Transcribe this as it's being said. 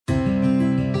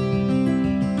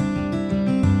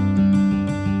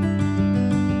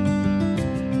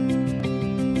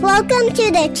Welcome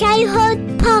to the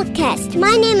Childhood Podcast.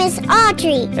 My name is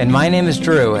Audrey. And my name is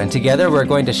Drew, and together we're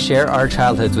going to share our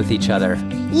childhoods with each other.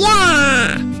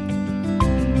 Yeah!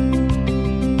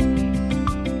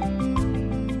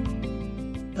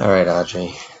 All right,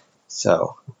 Audrey.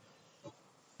 So,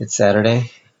 it's Saturday.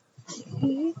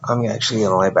 I'm actually going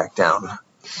to lay back down.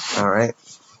 All right?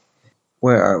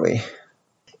 Where are we?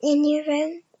 In your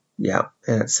room? Yeah,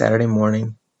 and it's Saturday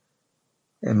morning,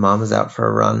 and Mom is out for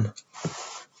a run,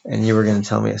 and you were going to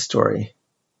tell me a story.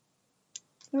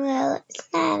 Well, it's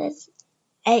not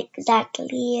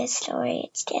exactly a story.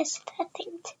 It's just a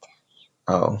thing to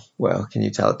tell. Oh, well, can you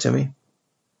tell it to me?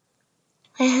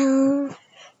 Well,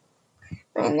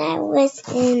 when I was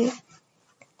in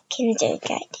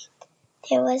kindergarten,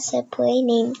 there was a boy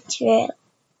named Drew.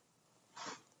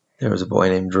 There was a boy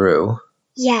named Drew.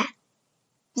 Yeah.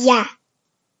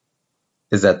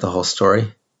 Is that the whole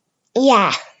story?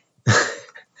 Yeah.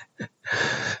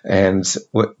 And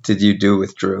what did you do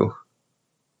with Drew?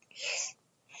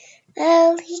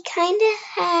 Well, he kind of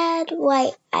had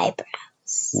white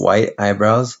eyebrows. White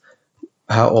eyebrows?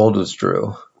 How old was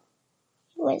Drew?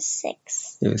 He was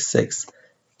 6. He was 6.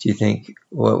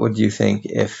 What would you think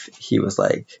if he was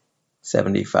like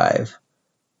 75?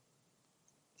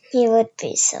 He would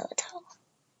be so tall.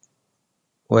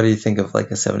 What do you think of like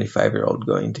a 75-year-old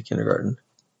going to kindergarten?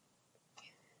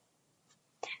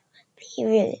 Be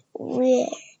really weird.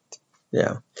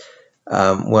 Yeah.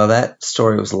 Well, that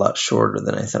story was a lot shorter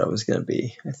than I thought it was going to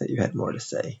be. I thought you had more to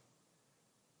say.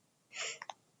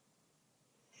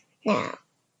 Now,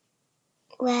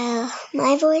 well,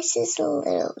 my voice is a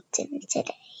little dim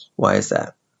today. Why is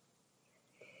that?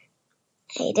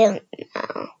 I don't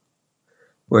know.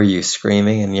 Were you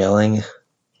screaming and yelling?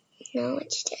 No,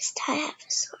 it's just I have a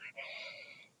sore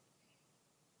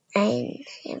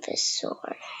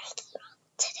throat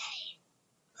today.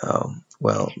 Oh,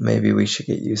 well, maybe we should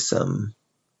get you some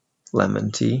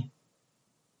lemon tea.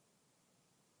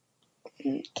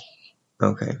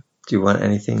 Okay. Do you want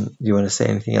to say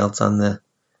anything else on the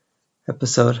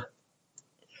episode?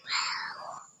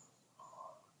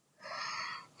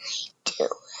 I do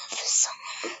have a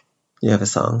song. You have a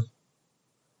song?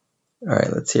 All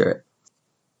right, let's hear it.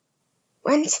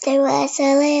 Once there was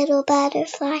a little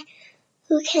butterfly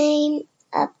who came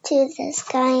up to the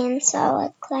sky and saw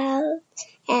a cloud,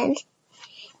 and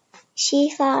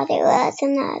she thought it was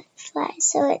another fly,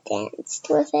 so it danced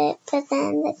with it, but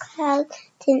then the cloud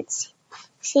didn't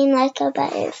seem like a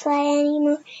butterfly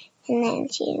anymore, and then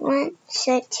she went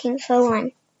searching for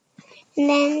one. And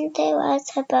then there was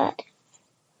a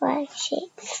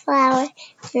butterfly-shaped flower,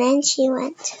 and then she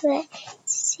went to it to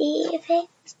see if it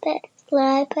was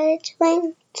butterfly, but its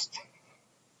wings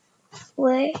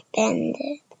were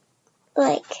bended,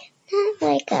 not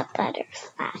like a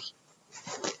butterfly.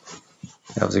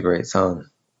 That was a great song.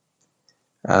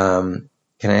 Can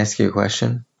I ask you a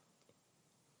question?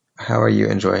 How are you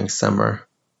enjoying summer?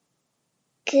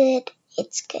 Good.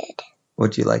 It's good.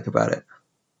 What do you like about it?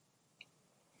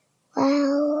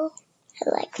 Well, I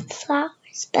like the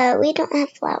flowers, but we don't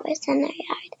have flowers in our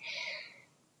yard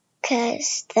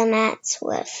because the mats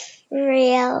with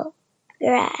real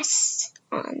grass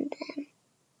on them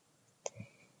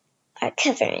are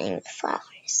covering the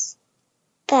flowers.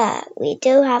 But we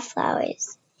do have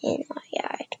flowers in our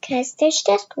yard because there's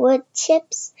just wood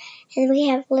chips and we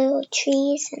have little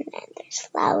trees and then there's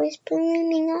flowers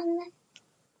blooming on them.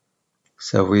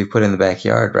 So we put in the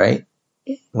backyard, right?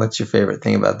 What's your favorite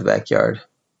thing about the backyard?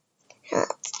 Well,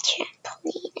 it's the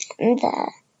trampoline and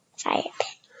the fire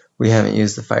pit. We haven't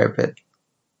used the fire pit,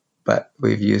 but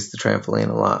we've used the trampoline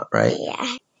a lot, right?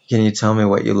 Yeah. Can you tell me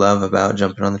what you love about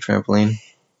jumping on the trampoline?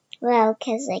 Well,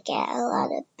 because I get a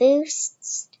lot of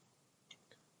boosts.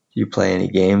 Do you play any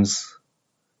games?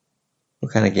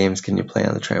 What kind of games can you play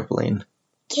on the trampoline?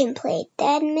 Can play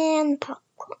Dead Man,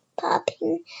 Popcorn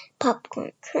Popping,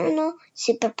 Popcorn Kernel,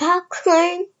 Super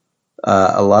Popcorn.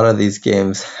 A lot of these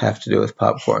games have to do with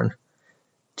popcorn.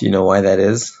 Do you know why that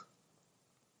is?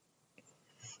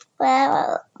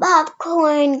 Well,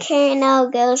 Popcorn Kernel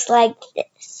goes like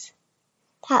this.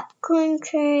 Popcorn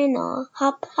Kernel,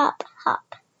 hop, hop,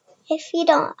 hop. If you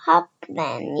don't hop,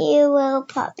 then you will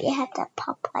pop. You have to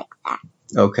pop like that.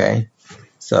 Okay.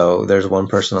 So there's one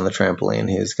person on the trampoline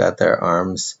who's got their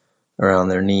arms around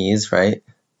their knees, right?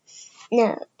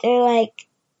 No, they're like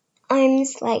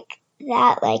arms like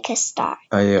that, like a star.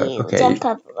 Oh, yeah. You Okay. jump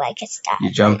up like a star. You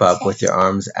jump up with your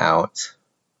arms out,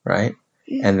 right?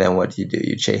 Mm-hmm. And then what do?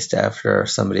 You chase after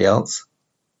somebody else?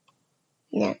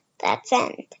 No, that's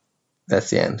end. That's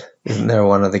the end. Isn't there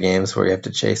one of the games where you have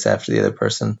to chase after the other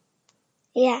person?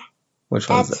 Yeah. Which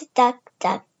one's That's it? Duck,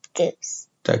 Duck, Goose.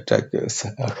 Duck, duck, goose.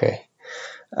 Okay.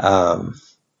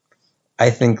 I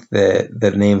think that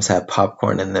the names have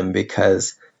popcorn in them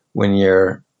because when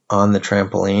you're on the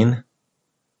trampoline,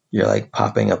 you're like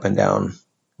popping up and down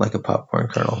like a popcorn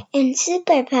kernel. And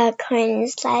super popcorn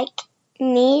is like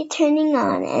me turning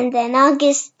on, and then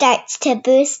August starts to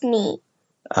boost me.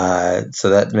 So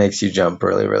that makes you jump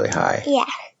really, really high. Yeah.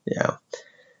 Yeah.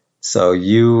 So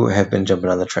you have been jumping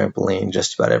on the trampoline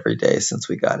just about every day since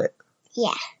we got it.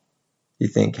 Yeah. You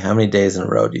think, how many days in a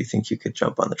row do you think you could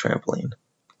jump on the trampoline?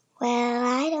 Well,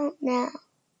 I don't know.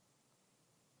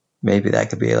 Maybe that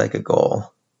could be like a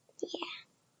goal.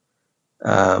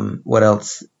 Yeah. What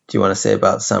else do you want to say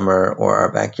about summer or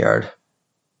our backyard?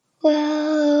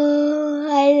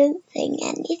 Well, I didn't think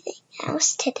anything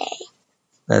else today.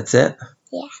 That's it?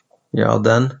 Yeah. You're all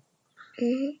done?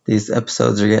 Mm-hmm. These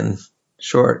episodes are getting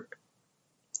short.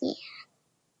 Yeah.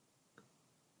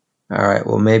 All right,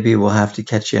 well, maybe we'll have to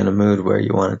catch you in a mood where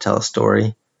you want to tell a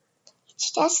story.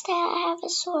 It's just that I have a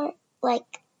sore,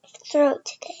 throat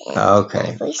today. And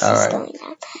Okay. my voice All is right. going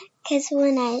out. Because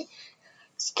when I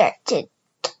start to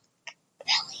talk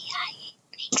really high,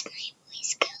 it makes my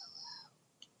voice go.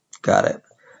 Got it.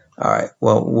 All right.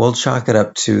 Well, we'll chalk it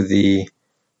up to the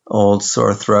old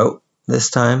sore throat this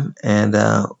time, and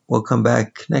we'll come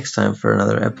back next time for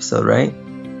another episode, right?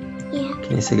 Yeah.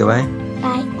 Can you say goodbye?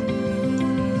 Bye.